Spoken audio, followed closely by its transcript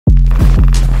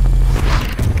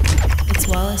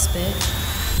Wallace, bitch.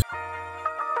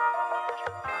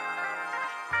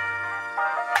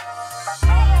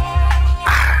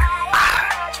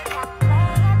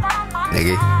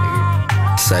 Nigga,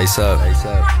 say so,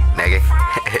 nigga.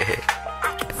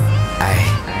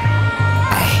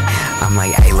 I'm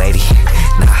like, hey lady,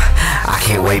 nah, I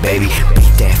can't wait, baby.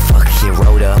 Beat that fucking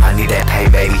road up, I need that pay,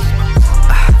 baby.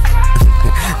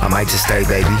 I might just stay,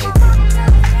 baby.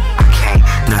 I can't,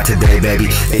 not today, baby.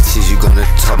 Bitches, you gonna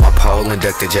tuck my pole and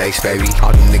duck the jakes, baby.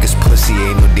 All them niggas pussy,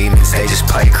 ain't no demons, they just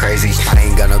play crazy. I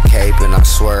ain't got no cape and I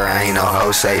swear I ain't no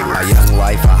hoe saver. A young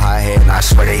life, a high head, and I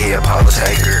swear that he a pole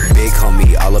taker. Big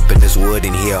homie, all up in this wood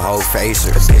and he a whole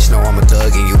facer. The bitch know I'm a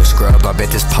thug and you a scrub, I bet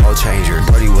this pole changer.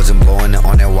 Brody wasn't blowing it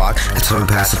on that walk, I told him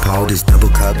pass the pole, this double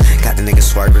cup. Got the nigga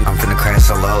swerving, I'm finna crash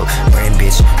so low. Brand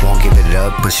bitch, won't give it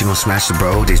up, but she gon' smash the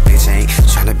bro. This bitch ain't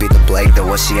tryna beat the blade, though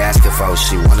what she asking for.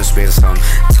 She wanna spit some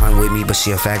time with me, but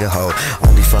she a faggot hoe.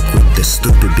 Only fuck with the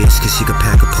stupid bitch, cause she could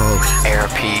pack a pole.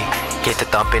 ARP, get the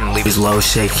thumping, leave his low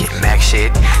shaking. Mac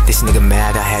shit, this nigga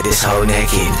mad, I had this hoe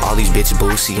naked. All these bitches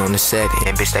boozy on the set,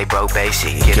 and bitch they broke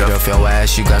basic. Get off your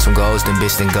ass, you got some goals, then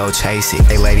bitch then go chase it.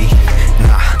 Hey lady,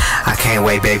 nah, I can't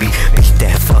wait, baby. Beat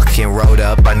that fucking road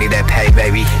up, I need that pay,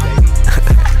 baby.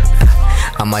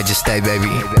 I might just stay, baby.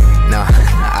 Nah,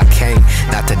 I can't,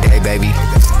 not today, baby.